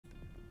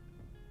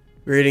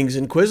Greetings,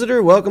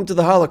 Inquisitor. Welcome to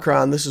the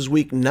Holocron. This is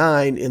week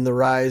 9 in the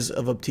Rise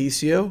of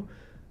Obticeo.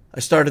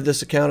 I started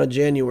this account on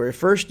January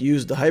 1st,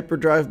 used the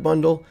Hyperdrive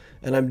bundle,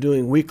 and I'm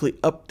doing weekly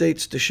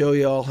updates to show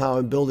you all how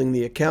I'm building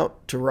the account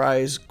to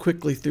rise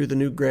quickly through the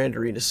new Grand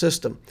Arena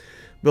system.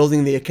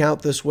 Building the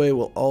account this way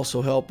will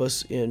also help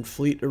us in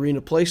fleet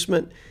arena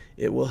placement.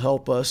 It will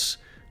help us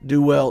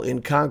do well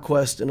in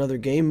Conquest and other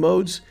game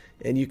modes,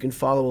 and you can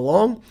follow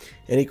along.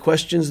 Any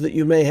questions that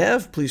you may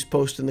have, please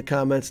post in the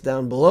comments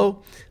down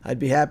below. I'd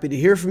be happy to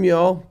hear from you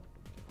all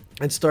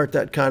and start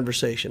that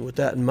conversation. With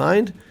that in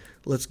mind,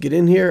 let's get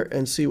in here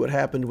and see what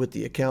happened with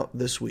the account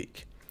this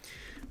week.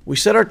 We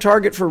said our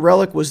target for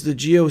Relic was the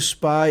Geo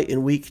Spy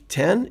in week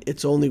 10.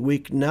 It's only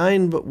week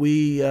 9, but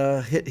we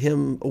hit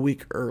him a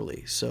week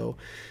early. So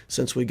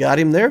since we got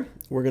him there,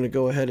 we're going to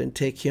go ahead and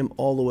take him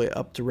all the way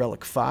up to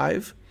Relic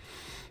 5.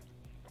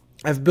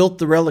 I've built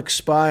the Relic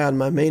Spy on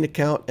my main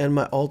account and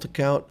my alt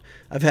account.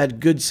 I've had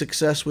good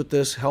success with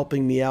this,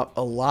 helping me out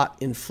a lot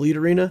in Fleet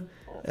Arena,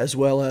 as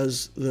well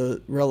as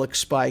the Relic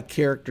Spy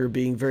character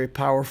being very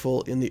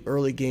powerful in the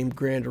early game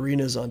Grand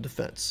Arenas on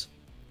defense.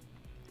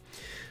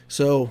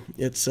 So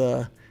it's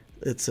a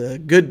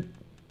good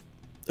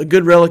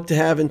relic to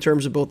have in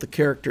terms of both the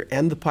character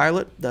and the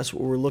pilot. That's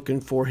what we're looking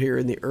for here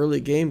in the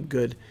early game.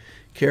 Good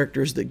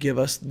characters that give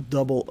us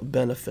double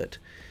benefit.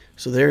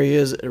 So there he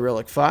is at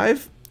Relic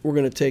 5. We're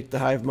going to take the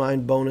Hive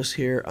Mind bonus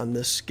here on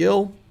this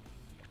skill.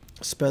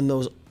 Spend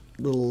those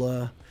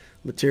little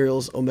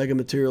materials, Omega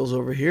materials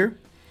over here.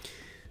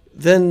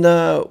 Then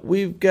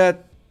we've got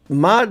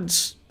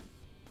mods.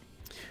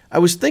 I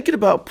was thinking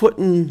about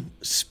putting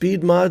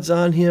speed mods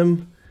on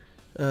him,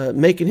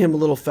 making him a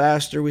little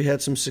faster. We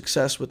had some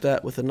success with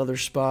that with another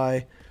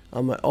spy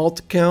on my alt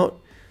account.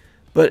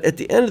 But at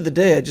the end of the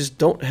day, I just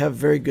don't have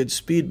very good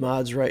speed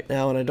mods right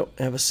now, and I don't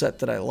have a set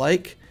that I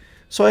like.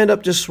 So I end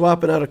up just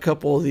swapping out a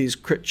couple of these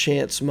crit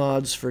chance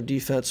mods for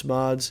defense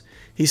mods.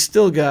 He's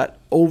still got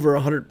over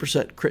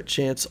 100% crit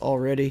chance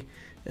already,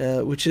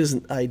 which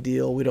isn't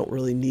ideal. We don't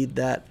really need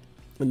that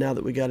now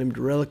that we got him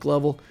to relic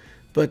level.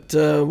 But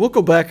we'll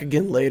go back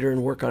again later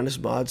and work on his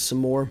mods some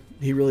more.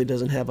 He really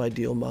doesn't have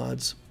ideal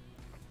mods.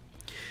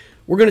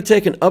 We're going to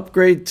take an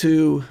upgrade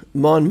to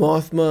Mon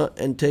Mothma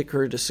and take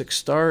her to 6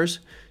 stars.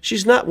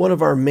 She's not one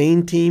of our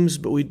main teams,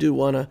 but we do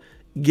want to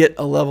get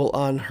a level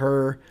on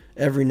her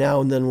every now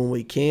and then when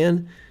we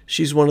can.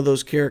 She's one of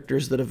those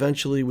characters that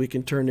eventually we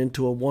can turn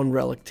into a 1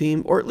 relic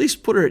team, or at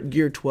least put her at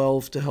gear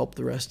 12 to help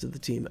the rest of the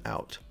team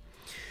out.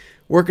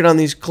 Working on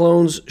these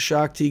clones,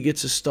 Shakti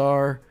gets a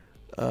star,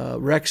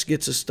 Rex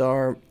gets a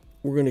star.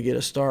 We're going to get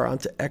a star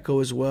onto Echo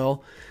as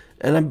well.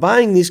 And I'm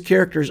buying these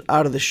characters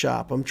out of the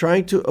shop. I'm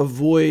trying to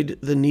avoid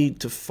the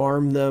need to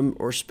farm them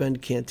or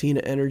spend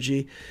Cantina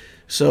energy.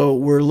 So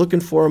we're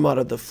looking for them out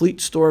of the fleet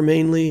store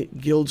mainly,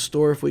 guild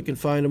store if we can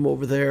find them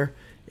over there.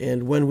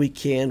 And when we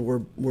can,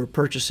 we're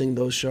purchasing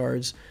those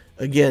shards,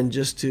 again,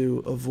 just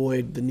to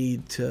avoid the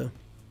need to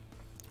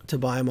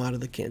buy them out of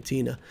the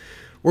Cantina.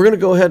 We're going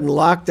to go ahead and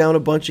lock down a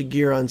bunch of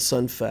gear on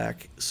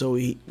Sunfac. So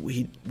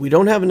we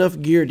don't have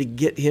enough gear to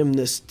get him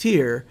this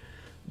tier,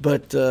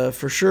 but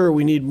for sure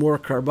we need more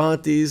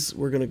Carbonites.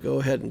 We're going to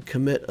go ahead and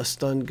commit a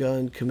stun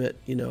gun, commit,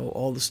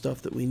 all the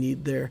stuff that we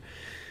need there,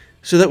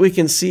 so that we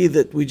can see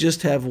that we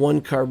just have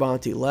 1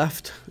 Carbonite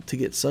left to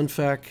get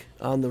Sunfac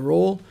on the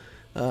roll.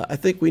 I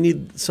think we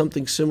need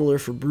something similar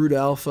for Brood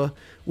Alpha.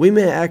 We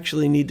may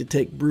actually need to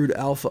take Brood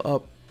Alpha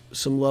up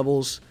some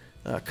levels.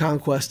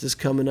 Conquest is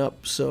coming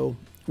up, so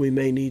we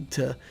may need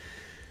to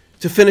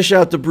finish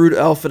out the Brood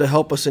Alpha to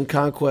help us in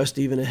Conquest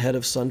even ahead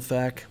of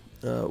Sunfac.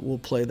 We'll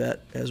play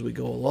that as we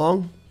go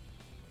along.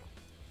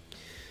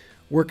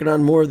 Working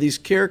on more of these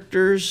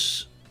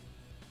characters.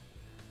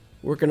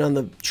 Working on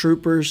the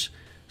troopers.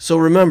 So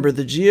remember,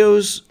 the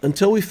geos,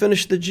 until we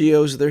finish the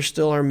geos, they're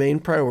still our main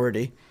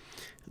priority.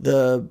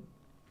 The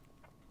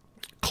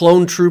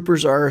clone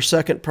troopers are our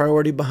second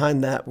priority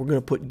behind that. We're going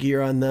to put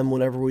gear on them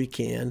whenever we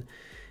can.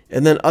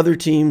 And then other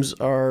teams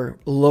are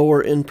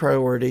lower in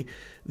priority.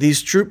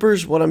 These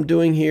troopers, what I'm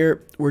doing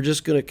here, we're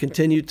just going to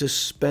continue to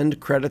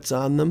spend credits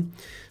on them.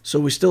 So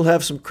we still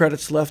have some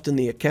credits left in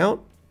the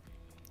account.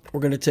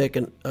 We're going to take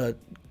a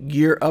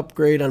gear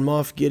upgrade on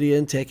Moff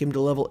Gideon, take him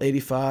to level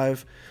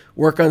 85,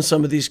 work on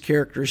some of these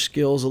character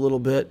skills a little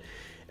bit.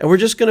 And we're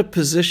just going to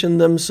position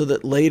them so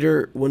that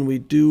later when we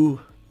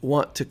do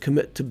want to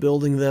commit to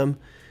building them,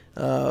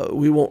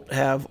 we won't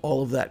have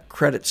all of that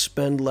credit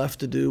spend left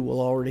to do.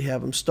 We'll already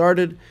have them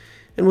started,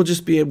 and we'll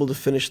just be able to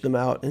finish them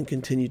out and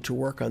continue to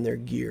work on their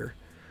gear.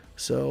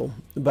 So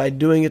by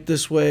doing it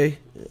this way,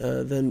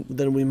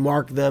 then we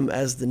mark them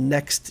as the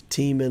next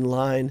team in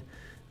line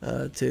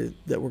that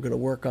we're going to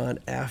work on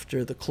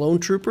after the clone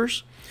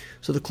troopers.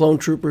 So the clone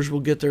troopers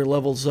will get their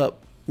levels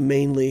up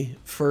mainly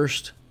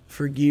first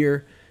for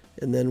gear,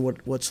 and then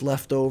what's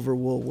left over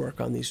we'll work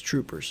on these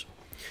troopers.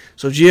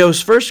 So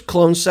Geos first,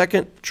 clones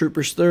second,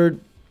 troopers third,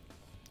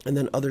 and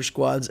then other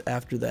squads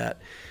after that.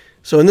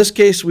 So in this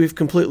case, we've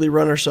completely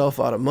run ourselves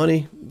out of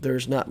money.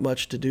 There's not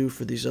much to do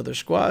for these other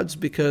squads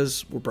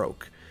because we're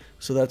broke.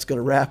 So that's going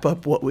to wrap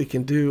up what we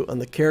can do on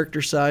the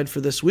character side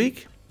for this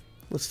week.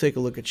 Let's take a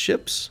look at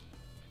ships.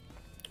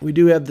 We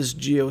do have this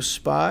Geo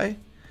Spy.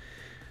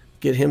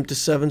 Get him to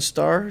 7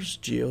 stars.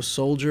 Geo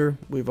Soldier,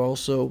 we've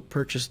also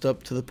purchased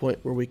up to the point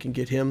where we can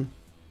get him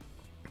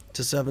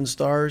to 7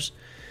 stars.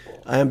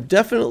 I am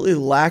definitely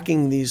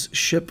lacking these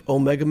ship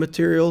Omega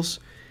materials,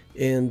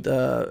 and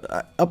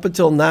up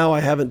until now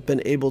I haven't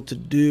been able to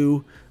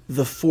do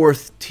the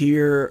 4th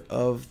tier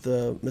of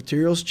the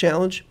materials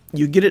challenge.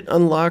 You get it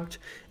unlocked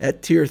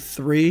at tier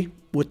 3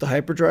 with the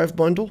hyperdrive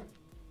bundle,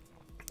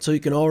 so you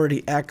can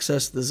already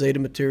access the Zeta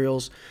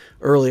materials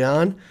early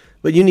on,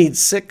 but you need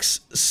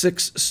 6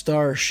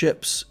 6-star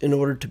ships in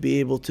order to be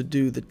able to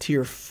do the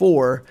tier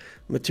 4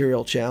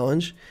 material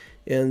challenge.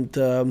 And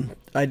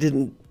I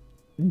didn't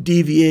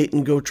deviate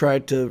and go try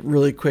to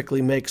really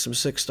quickly make some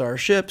 6-star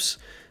ships.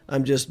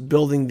 I'm just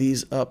building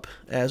these up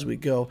as we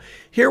go.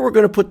 Here we're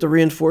going to put the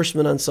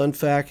reinforcement on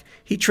Sunfac.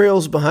 He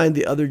trails behind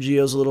the other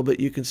Geos a little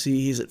bit. You can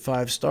see he's at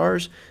 5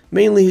 stars.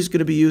 Mainly he's going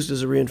to be used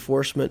as a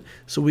reinforcement,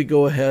 so we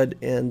go ahead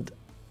and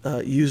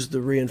use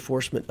the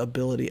reinforcement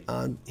ability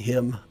on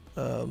him.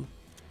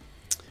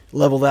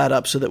 Level that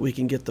up so that we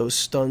can get those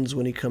stuns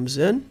when he comes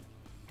in.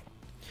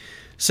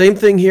 Same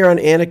thing here on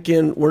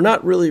Anakin. We're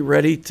not really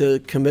ready to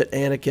commit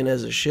Anakin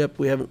as a ship.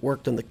 We haven't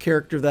worked on the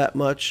character that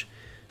much.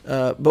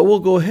 But we'll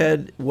go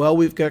ahead while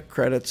we've got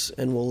credits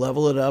and we'll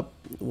level it up.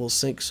 We'll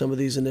sync some of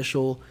these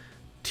initial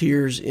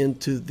tiers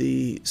into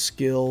the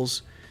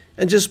skills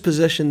and just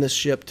position this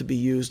ship to be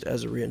used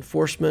as a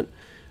reinforcement.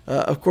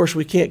 Of course,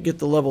 we can't get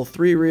the level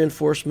 3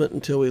 reinforcement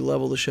until we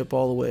level the ship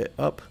all the way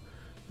up.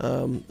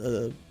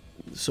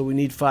 So we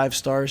need 5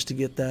 stars to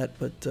get that,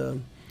 but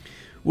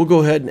we'll go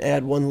ahead and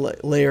add 1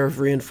 layer of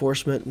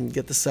reinforcement and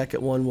get the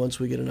second one once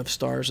we get enough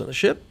stars on the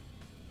ship.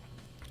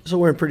 So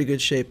we're in pretty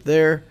good shape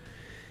there.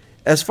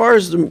 As far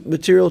as the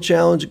material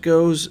challenge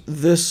goes,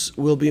 this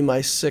will be my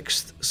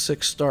 6th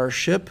 6-star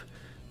ship.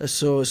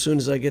 So as soon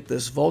as I get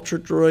this Vulture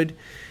droid,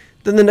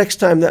 then the next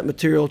time that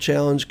material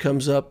challenge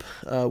comes up,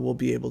 we'll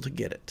be able to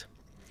get it.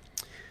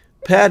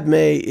 Padme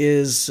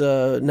is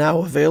now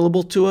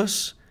available to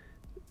us.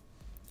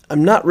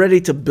 I'm not ready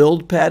to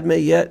build Padme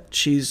yet.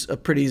 She's a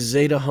pretty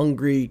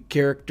Zeta-hungry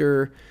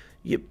character.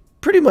 You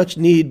pretty much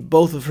need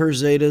both of her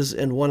Zetas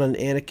and 1 on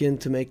Anakin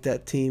to make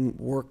that team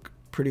work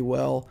pretty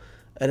well,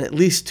 and at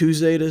least 2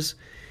 Zetas.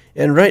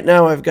 And right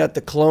now I've got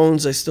the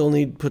clones. I still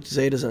need to put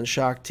Zetas on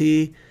Shaak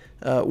Ti.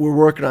 We're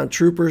working on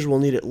Troopers. We'll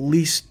need at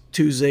least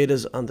 2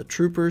 Zetas on the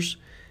Troopers.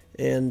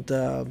 And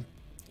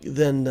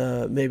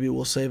then maybe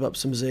we'll save up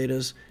some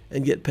Zetas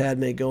and get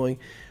Padme going.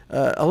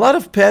 A lot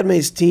of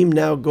Padme's team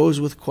now goes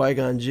with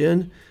Qui-Gon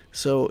Jinn,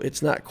 so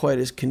it's not quite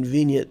as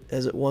convenient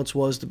as it once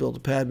was to build a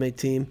Padme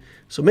team.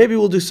 So maybe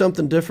we'll do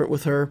something different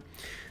with her.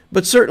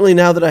 But certainly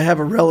now that I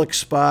have a Relic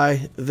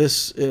Spy,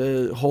 this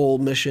whole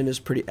mission is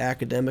pretty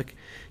academic.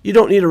 You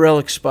don't need a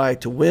Relic Spy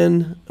to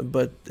win,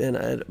 but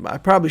and I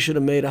probably should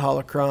have made a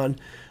holocron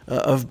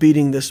of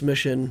beating this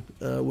mission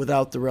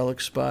without the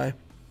Relic Spy.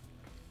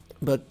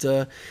 But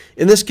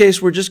in this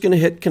case, we're just going to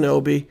hit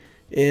Kenobi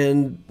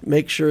and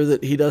make sure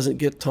that he doesn't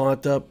get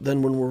taunt up.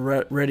 Then when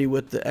we're ready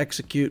with the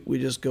execute, we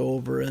just go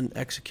over and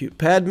execute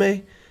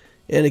Padme.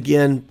 And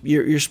again,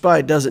 your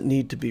spy doesn't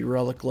need to be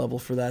relic level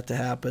for that to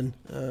happen.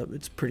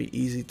 It's pretty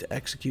easy to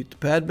execute the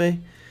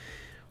Padme.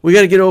 We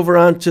got to get over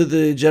onto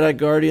the Jedi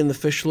Guardian, the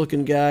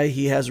fish-looking guy.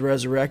 He has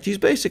Resurrect. He's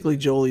basically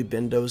Jolie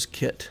Bindo's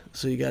kit,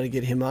 so you got to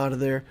get him out of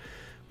there.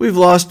 We've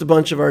lost a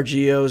bunch of our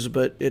Geos,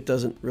 but it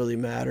doesn't really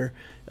matter.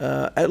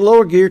 At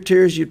lower gear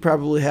tiers, you'd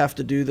probably have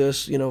to do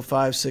this,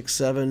 5, 6,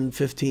 7,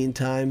 15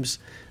 times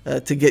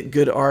to get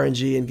good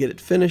RNG and get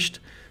it finished.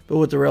 But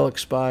with the Relic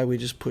Spy, we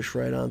just push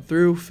right on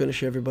through,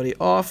 finish everybody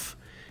off,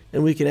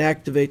 and we can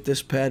activate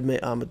this Padme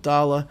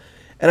Amidala.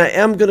 And I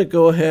am going to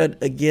go ahead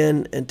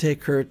again and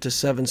take her to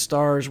 7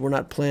 stars. We're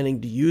not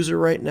planning to use her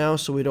right now,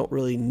 so we don't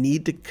really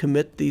need to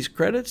commit these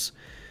credits.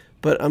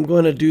 But I'm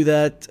going to do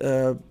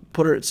that,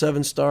 put her at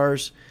 7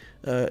 stars.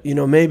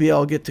 Maybe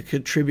I'll get to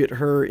contribute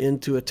her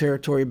into a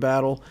territory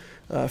battle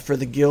for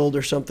the guild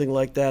or something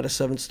like that, a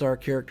 7-star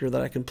character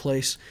that I can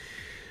place.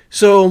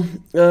 So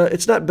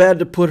it's not bad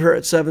to put her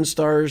at 7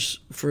 stars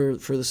for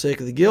the sake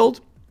of the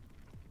guild.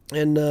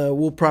 And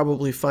we'll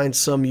probably find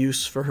some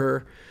use for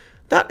her.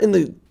 Not in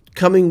the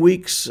coming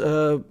weeks,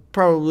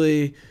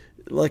 probably,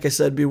 like I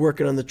said, be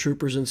working on the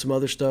Troopers and some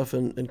other stuff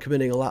and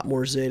committing a lot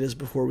more Zetas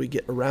before we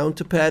get around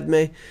to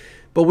Padme.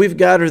 But we've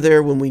got her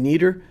there when we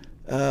need her.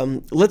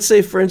 Let's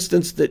say, for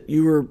instance, that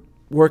you were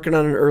working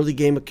on an early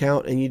game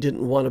account and you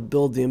didn't want to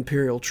build the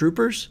Imperial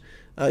Troopers.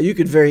 You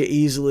could very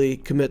easily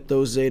commit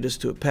those Zetas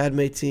to a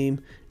Padme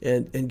team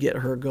and get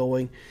her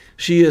going.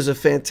 She is a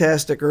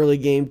fantastic early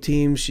game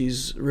team.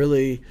 She's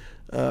really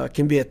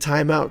can be a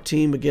timeout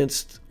team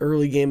against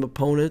early game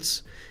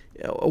opponents,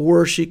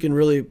 or she can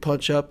really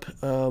punch up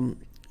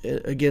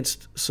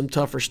against some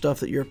tougher stuff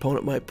that your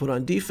opponent might put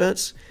on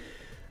defense.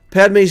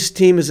 Padme's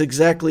team is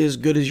exactly as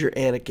good as your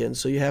Anakin,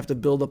 so you have to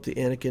build up the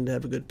Anakin to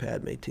have a good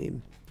Padme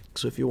team.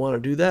 So if you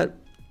want to do that,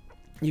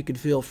 you can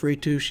feel free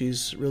to.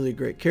 She's really a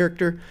great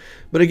character.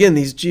 But again,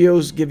 these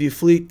geos give you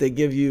fleet, they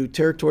give you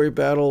territory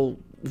battle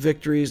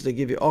victories, they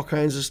give you all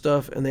kinds of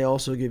stuff, and they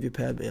also give you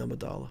Padme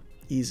Amidala.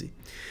 Easy.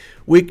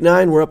 Week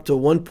 9, we're up to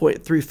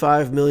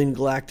 1.35 million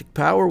galactic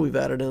power. We've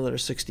added another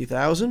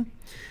 60,000.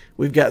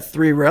 We've got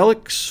 3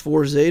 relics,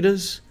 4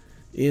 zetas.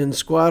 In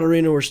Squad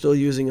Arena, we're still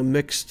using a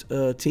mixed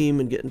team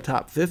and getting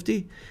top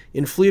 50.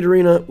 In Fleet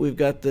Arena, we've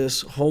got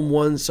this Home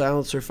 1,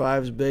 Silencer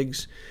 5s,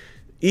 Bigs.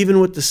 Even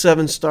with the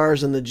 7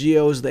 stars and the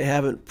geos, they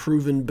haven't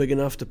proven big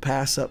enough to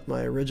pass up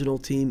my original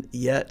team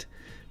yet.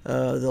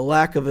 The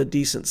lack of a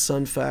decent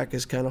Sun Fac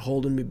is kind of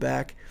holding me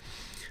back.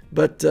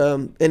 But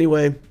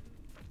anyway,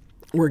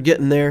 we're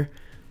getting there.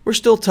 We're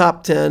still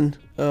top 10.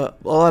 A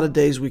lot of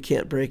days we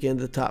can't break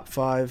into the top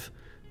 5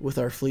 with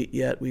our fleet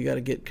yet. We got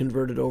to get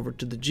converted over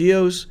to the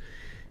geos.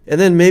 And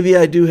then maybe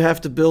I do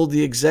have to build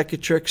the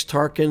Executrix.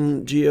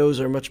 Tarkin geos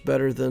are much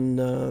better than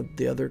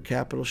the other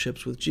capital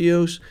ships with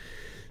geos.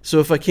 So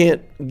if I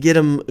can't get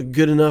them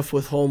good enough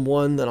with Home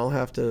 1, then I'll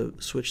have to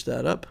switch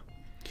that up.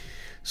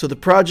 So the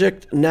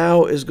project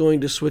now is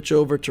going to switch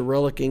over to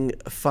relicking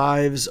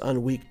 5s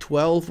on week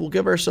 12. We'll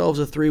give ourselves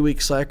a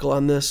 3-week cycle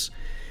on this.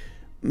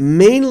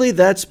 Mainly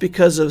that's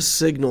because of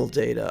signal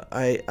data.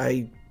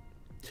 I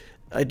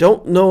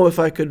don't know if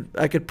I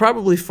could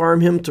probably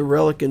farm him to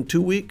relic in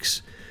 2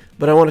 weeks,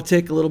 but I want to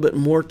take a little bit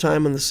more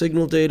time on the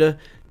signal data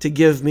to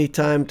give me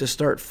time to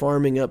start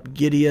farming up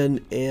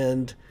Gideon,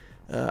 and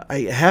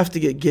I have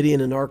to get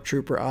Gideon and Arc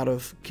Trooper out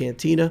of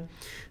Cantina.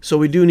 So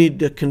we do need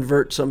to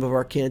convert some of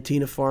our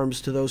Cantina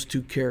farms to those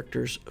 2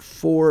 characters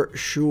for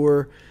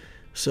sure.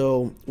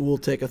 So we'll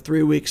take a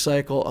 3-week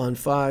cycle on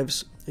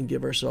 5s and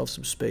give ourselves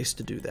some space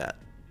to do that.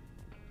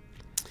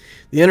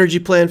 The energy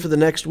plan for the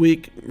next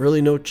week,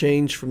 really no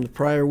change from the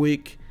prior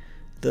week.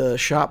 The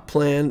shop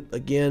plan,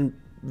 again,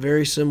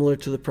 very similar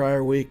to the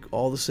prior week,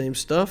 all the same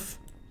stuff.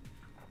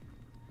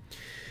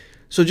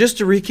 So just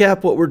to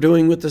recap what we're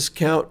doing with this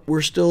account,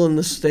 we're still in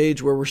the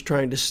stage where we're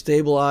trying to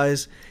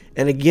stabilize.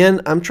 And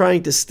again, I'm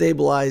trying to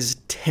stabilize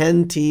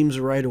 10 teams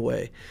right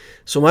away.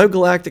 So my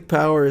galactic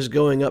power is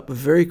going up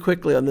very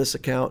quickly on this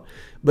account,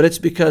 but it's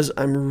because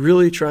I'm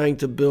really trying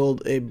to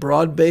build a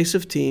broad base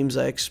of teams.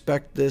 I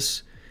expect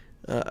this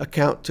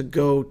account to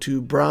go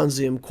to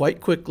Bronzium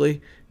quite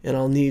quickly, and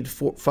I'll need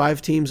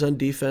 5 teams on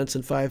defense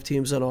and 5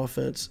 teams on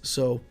offense.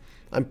 So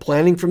I'm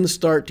planning from the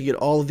start to get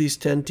all of these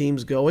 10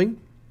 teams going.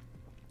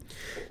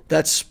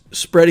 That's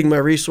spreading my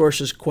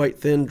resources quite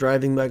thin,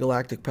 driving my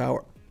galactic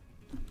power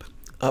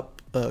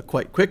up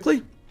quite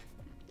quickly.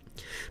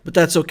 But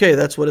that's okay.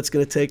 That's what it's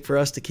going to take for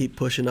us to keep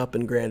pushing up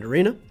in Grand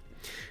Arena.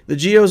 The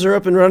geos are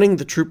up and running.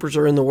 The troopers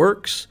are in the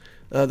works.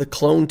 The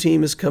clone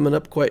team is coming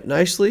up quite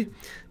nicely.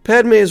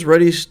 Padme is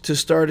ready to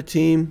start a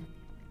team,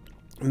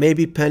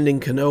 maybe pending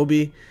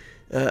Kenobi.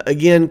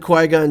 Again,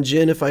 Qui-Gon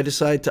Jinn, if I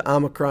decide to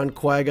Omicron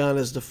Qui-Gon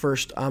as the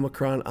first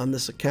Omicron on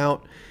this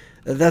account,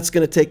 that's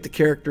going to take the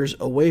characters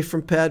away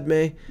from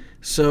Padme.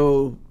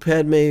 So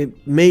Padme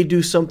may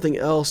do something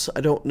else.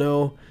 I don't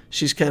know.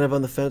 She's kind of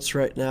on the fence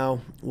right now.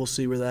 We'll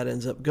see where that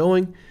ends up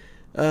going.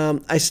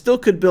 I still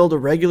could build a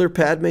regular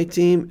Padme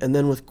team, and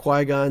then with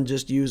Qui-Gon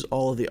just use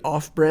all of the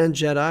off-brand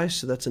Jedi,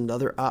 so that's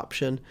another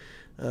option.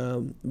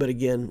 But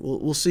again,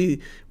 we'll see.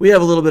 We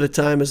have a little bit of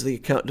time as the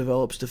account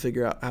develops to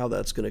figure out how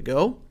that's going to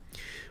go.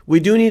 We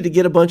do need to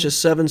get a bunch of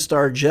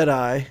 7-star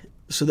Jedi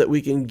so that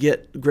we can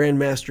get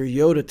Grandmaster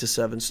Yoda to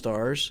 7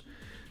 stars.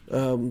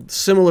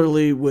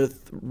 Similarly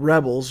with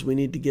Rebels, we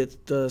need to get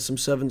some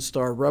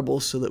 7-star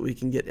Rebels so that we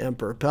can get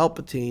Emperor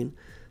Palpatine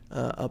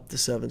up to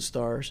 7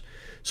 stars.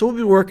 So we'll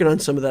be working on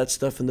some of that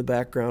stuff in the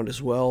background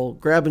as well,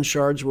 grabbing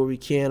shards where we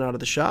can out of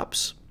the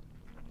shops.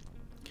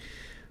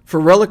 For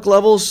relic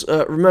levels,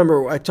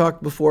 remember I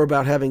talked before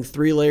about having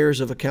 3 layers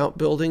of account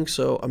building,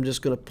 so I'm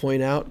just going to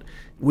point out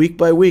week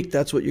by week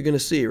that's what you're going to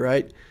see,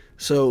 right?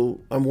 So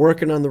I'm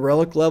working on the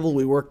relic level.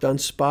 We worked on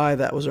Spy.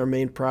 That was our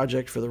main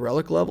project for the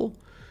relic level.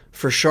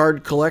 For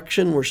shard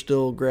collection, we're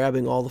still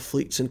grabbing all the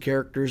fleets and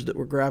characters that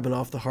we're grabbing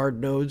off the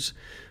hard nodes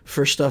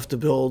for stuff to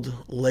build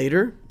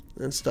later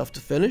and stuff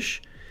to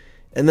finish.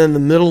 And then the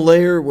middle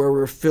layer where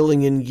we're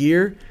filling in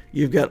gear,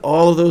 you've got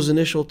all of those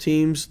initial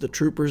teams, the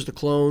troopers, the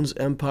clones,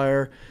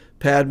 Empire,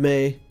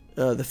 Padme,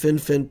 the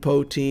Fin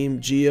Poe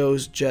team,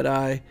 Geos,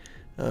 Jedi,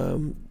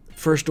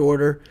 First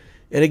Order.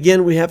 And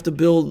again, we have to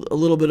build a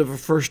little bit of a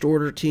First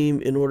Order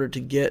team in order to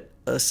get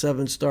a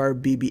 7-star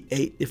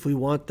BB-8 if we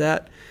want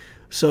that.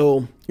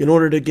 So in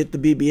order to get the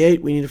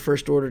BB-8, we need a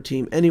First Order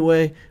team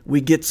anyway. We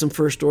get some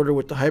First Order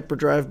with the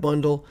Hyperdrive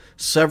bundle.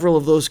 Several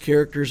of those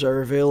characters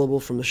are available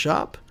from the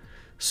shop.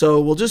 So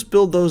we'll just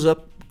build those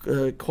up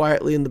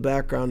quietly in the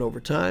background over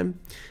time.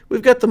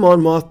 We've got the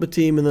Mon Mothma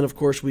team, and then of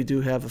course we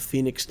do have a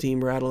Phoenix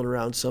team rattling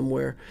around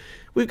somewhere.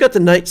 We've got the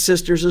Night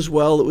Sisters as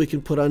well that we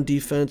can put on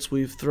defense.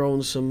 We've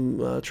thrown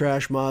some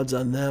trash mods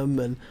on them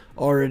and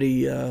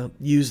already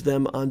used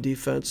them on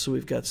defense, so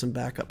we've got some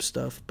backup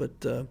stuff. But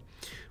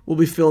we'll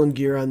be filling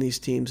gear on these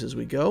teams as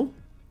we go.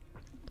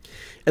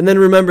 And then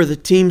remember the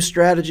team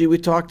strategy we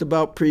talked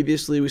about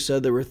previously. We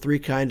said there were 3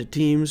 kinds of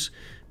teams.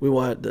 We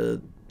want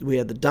the We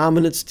had the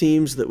dominance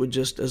teams that would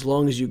just, as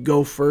long as you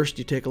go first,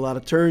 you take a lot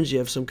of turns, you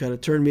have some kind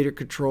of turn meter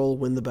control,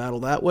 win the battle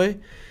that way.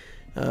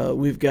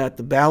 We've got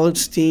the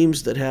balance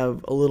teams that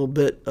have a little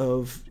bit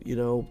of,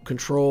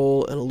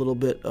 control and a little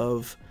bit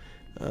of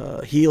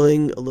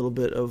healing, a little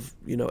bit of,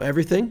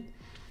 everything.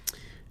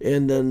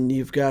 And then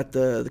you've got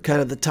the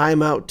kind of the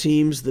timeout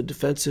teams, the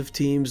defensive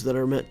teams that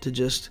are meant to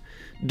just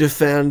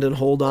defend and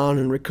hold on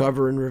and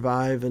recover and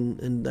revive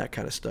and that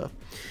kind of stuff.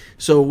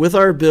 So with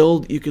our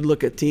build, you could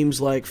look at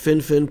teams like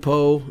Fin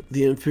Poe,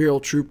 the Imperial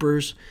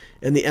Troopers,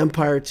 and the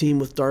Empire team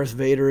with Darth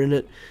Vader in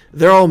it.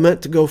 They're all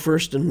meant to go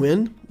first and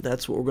win.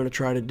 That's what we're going to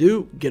try to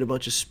do. Get a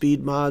bunch of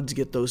speed mods,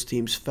 get those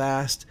teams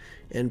fast,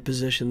 and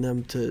position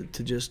them to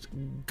just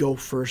go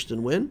first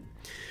and win.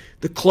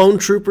 The Clone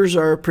Troopers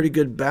are a pretty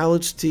good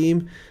balanced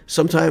team.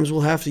 Sometimes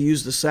we'll have to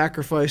use the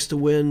sacrifice to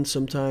win.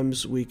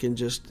 Sometimes we can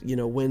just,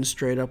 win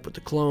straight up with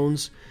the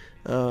clones.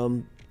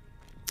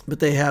 But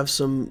they have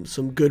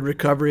some good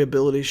recovery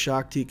abilities.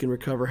 Shaak Ti can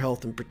recover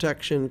health and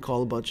protection,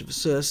 call a bunch of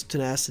assists,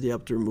 tenacity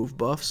up to remove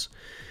buffs,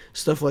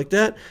 stuff like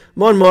that.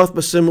 Mon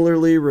Mothma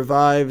similarly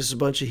revives, a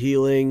bunch of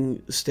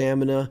healing,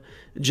 stamina.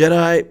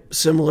 Jedi,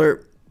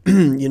 similar.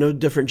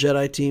 Different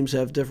Jedi teams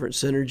have different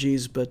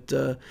synergies, but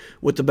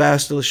with the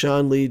Bastila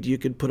Shan lead, you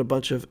could put a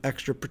bunch of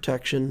extra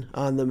protection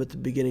on them at the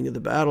beginning of the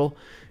battle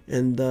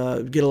and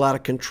get a lot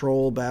of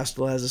control.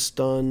 Bastila has a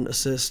stun,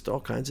 assist,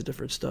 all kinds of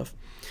different stuff.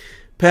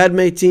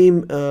 Padme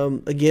team,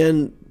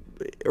 again,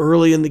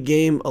 early in the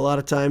game, a lot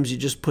of times you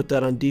just put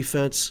that on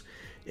defense,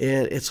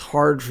 and it's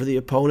hard for the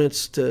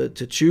opponents to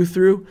chew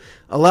through.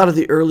 A lot of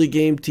the early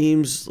game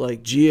teams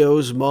like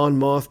Geos, Mon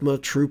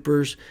Mothma,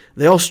 Troopers,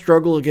 they all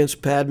struggle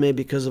against Padme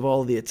because of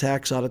all of the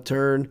attacks out of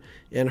turn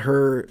and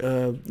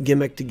her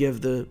gimmick to give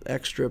the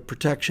extra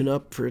protection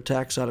up for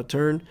attacks out of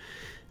turn.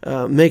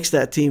 Makes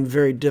that team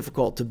very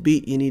difficult to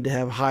beat. You need to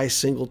have high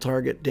single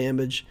target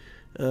damage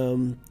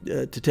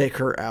to take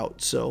her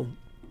out. So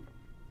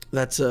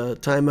that's a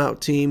timeout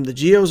team. The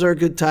Geos are a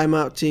good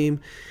timeout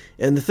team.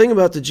 And the thing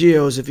about the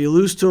Geos, if you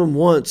lose to them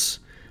once,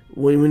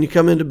 when you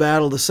come into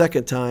battle the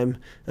second time,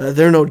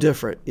 they're no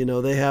different.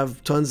 They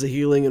have tons of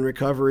healing and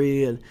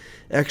recovery and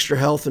extra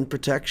health and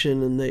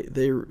protection, and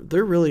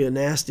they're really a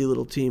nasty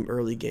little team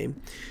early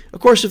game. Of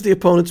course, if the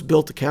opponent's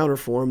built a counter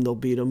for them, they'll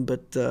beat them.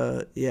 But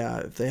yeah,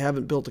 if they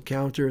haven't built a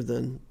counter,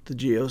 then the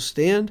Geos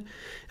stand.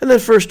 And then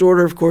First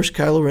Order, of course,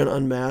 Kylo Ren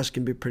unmasked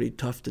can be pretty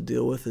tough to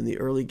deal with in the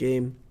early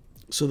game.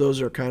 So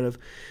those are kind of,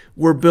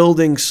 we're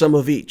building some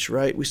of each,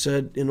 right? We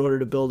said in order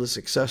to build a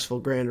successful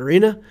Grand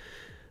Arena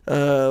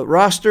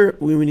roster,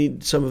 we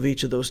need some of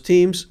each of those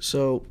teams.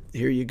 So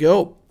here you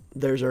go.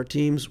 There's our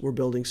teams. We're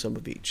building some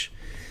of each.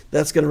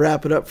 That's going to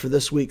wrap it up for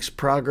this week's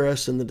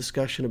progress and the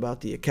discussion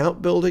about the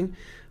account building.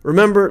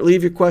 Remember,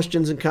 leave your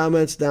questions and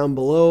comments down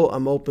below.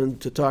 I'm open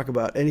to talk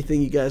about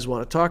anything you guys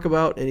want to talk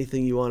about,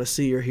 anything you want to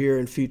see or hear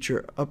in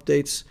future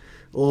updates.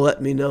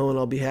 Let me know, and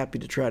I'll be happy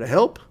to try to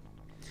help.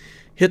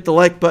 Hit the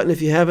like button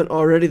if you haven't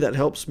already. That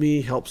helps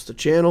me, helps the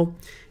channel.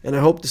 And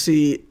I hope to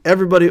see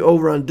everybody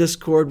over on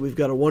Discord. We've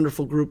got a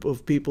wonderful group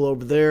of people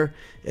over there.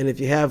 And if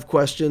you have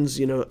questions,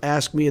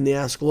 ask me in the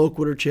Ask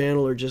Loquitur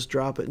channel or just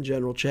drop it in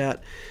general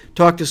chat.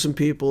 Talk to some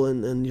people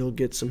and you'll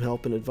get some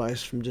help and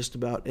advice from just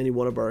about any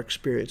one of our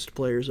experienced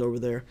players over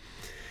there.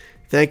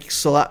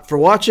 Thanks a lot for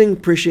watching.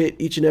 Appreciate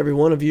each and every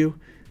one of you.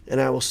 And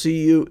I will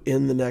see you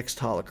in the next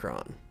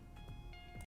Holocron.